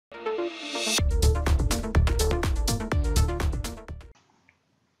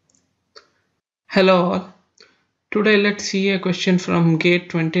Hello all. Today let's see a question from GATE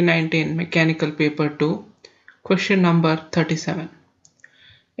 2019 Mechanical Paper 2. Question number 37.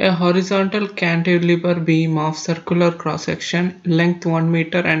 A horizontal cantilever beam of circular cross-section, length 1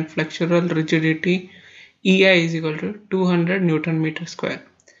 meter and flexural rigidity EI is equal to 200 Newton meter square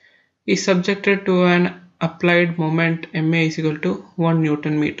is subjected to an applied moment MA is equal to 1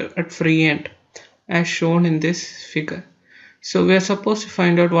 Newton meter at free end as shown in this figure. So we are supposed to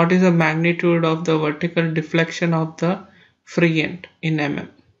find out what is the magnitude of the vertical deflection of the free end in mm.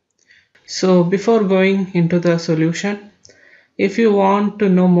 So before going into the solution, if you want to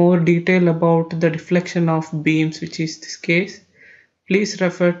know more detail about the deflection of beams, which is this case, please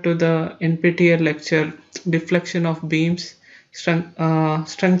refer to the NPTEL lecture Deflection of Beams,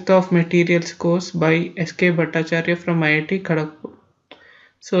 Strength of Materials course by S.K. Bhattacharya from IIT Kharagpur.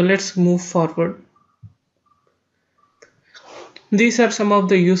 So let's move forward. These are some of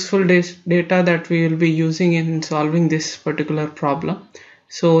the useful data that we will be using in solving this particular problem.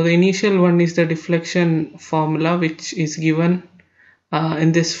 So the initial one is the deflection formula, which is given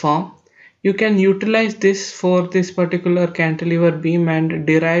in this form. You can utilize this for this particular cantilever beam and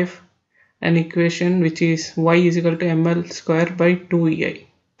derive an equation which is y is equal to ml square by 2ei.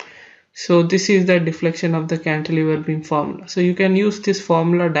 So this is the deflection of the cantilever beam formula. So you can use this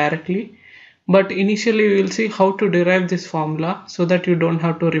formula directly. But initially we will see how to derive this formula so that you don't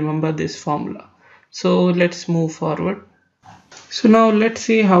have to remember this formula. So let's move forward. So now let's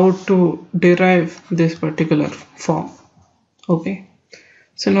see how to derive this particular form. Okay.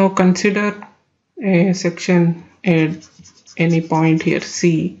 So now consider a section at any point here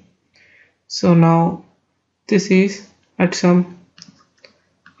C. So now this is at some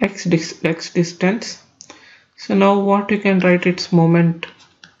x distance. So now what you can write its moment,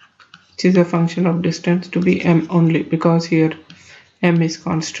 which is a function of distance, to be m only, because here m is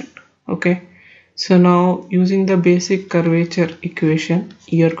constant. Okay, so now using the basic curvature equation,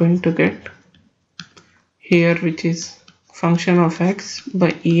 you are going to get here, which is function of x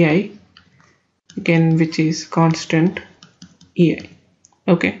by ei, again which is constant ei.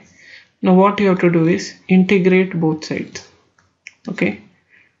 Okay, now what you have to do is integrate both sides. Okay,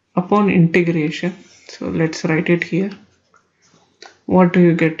 upon integration, so let's write it here. What do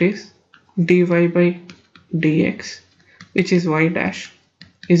you get is dy by dx, which is y dash,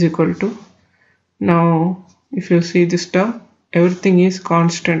 is equal to, now if you see this term, everything is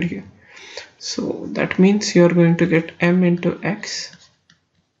constant here, so that means you are going to get m into x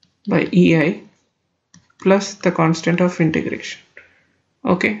by ei plus the constant of integration.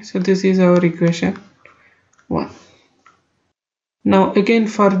 Okay, so this is our equation 1. Now again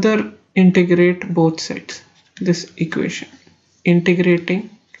further integrate both sides, this equation, integrating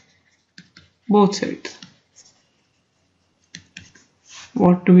both sides.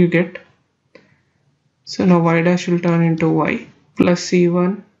 What do we get? So now y dash will turn into y plus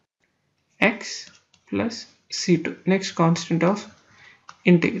c1 x plus c2, next constant of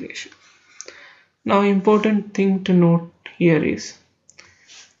integration. Now important thing to note here is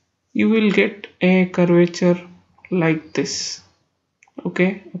you will get a curvature like this.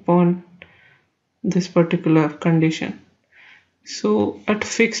 Okay, upon this particular condition. So at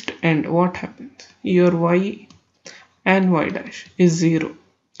fixed end, what happens? Your y and y dash is 0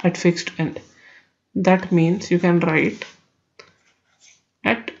 at fixed end. That means you can write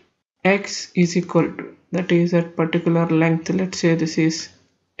at x is equal to, that is at particular length, let's say this is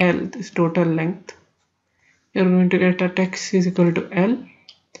L, this total length, you're going to get at x is equal to L,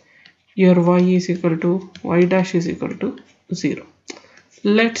 your y is equal to, y dash is equal to 0.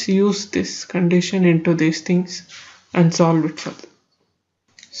 Let's use this condition into these things and solve it further.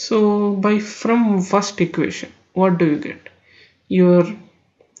 So from first equation, what do you get? Your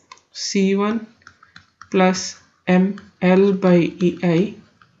c1 plus ml by ei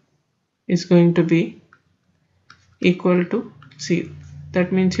is going to be equal to 0.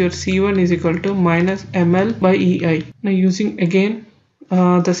 That means your c1 is equal to minus ml by ei. Now using again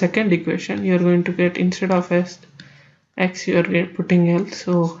the second equation, you are going to get, instead of x you are putting L,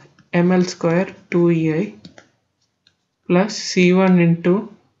 so ml square 2ei plus c1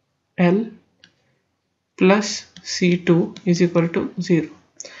 into L plus c2 is equal to 0.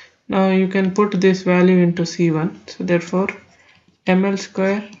 Now you can put this value into c1, so therefore ml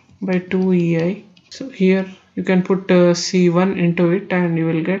square by 2ei, so here you can put c1 into it and you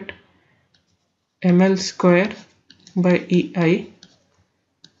will get ml square by ei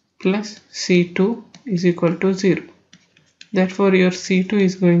plus c2 is equal to 0. Therefore your c2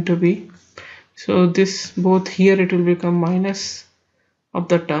 is going to be, so this both here it will become minus of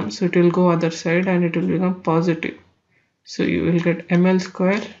the term, so it will go other side and it will become positive. So you will get ml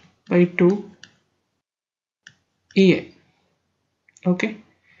square by 2 EA. Okay,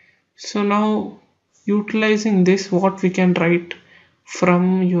 so now utilizing this, what we can write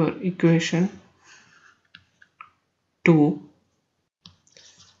from your equation 2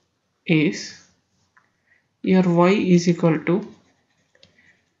 is your y is equal to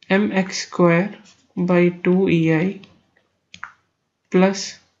mx square by 2ei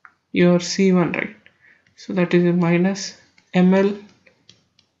plus your c1, right? So that is a minus ml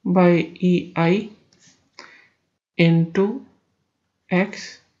by ei into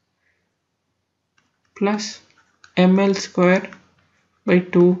x plus ml square by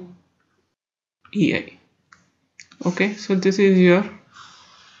 2ei. Okay, so this is your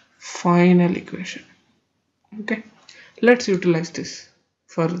final equation. Okay, let's utilize this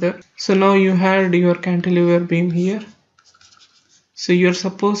further. So now you had your cantilever beam here, so you're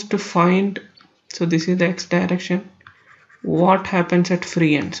supposed to find, so this is the x direction, what happens at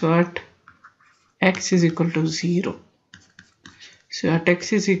free end. So at x is equal to 0, so at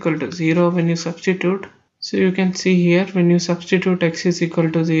x is equal to 0, when you substitute, so you can see here, when you substitute x is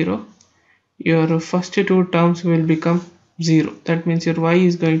equal to 0, your first two terms will become 0. That means your y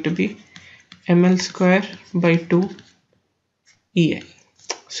is going to be ml square by 2 ei.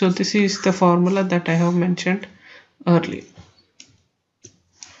 So this is the formula that I have mentioned earlier.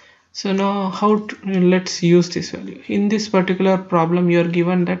 So now let's use this value. In this particular problem, you are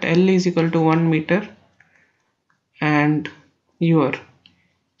given that L is equal to 1 meter and your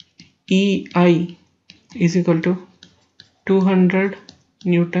EI is equal to 200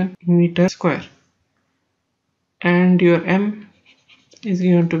 Newton meter square and your M is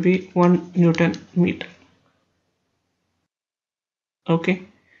going to be 1 Newton meter. Okay,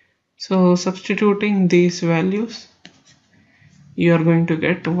 so substituting these values, you are going to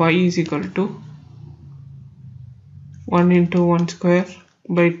get y is equal to 1 into 1 square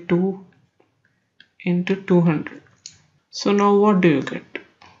by 2 into 200. So now what do you get?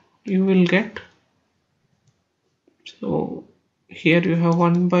 You will get, so here you have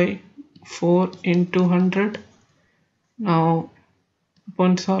 1 by 4 into 100. Now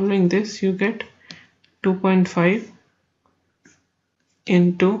upon solving this, you get 2.5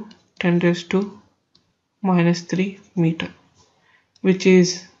 into 10 raised to minus 3 meter, which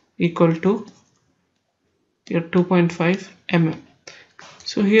is equal to your 2.5 mm.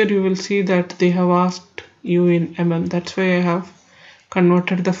 So here you will see that they have asked you in mm, that's why I have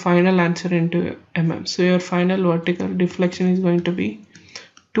converted the final answer into mm. So your final vertical deflection is going to be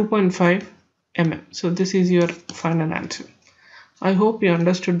 2.5 mm. So this is your final answer. I hope you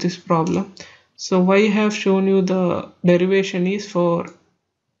understood this problem. So why I have shown you the derivation is for,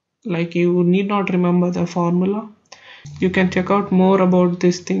 like, you need not remember the formula. You can check out more about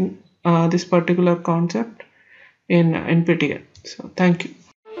this thing, this particular concept in NPTEL. So thank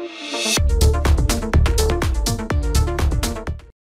you.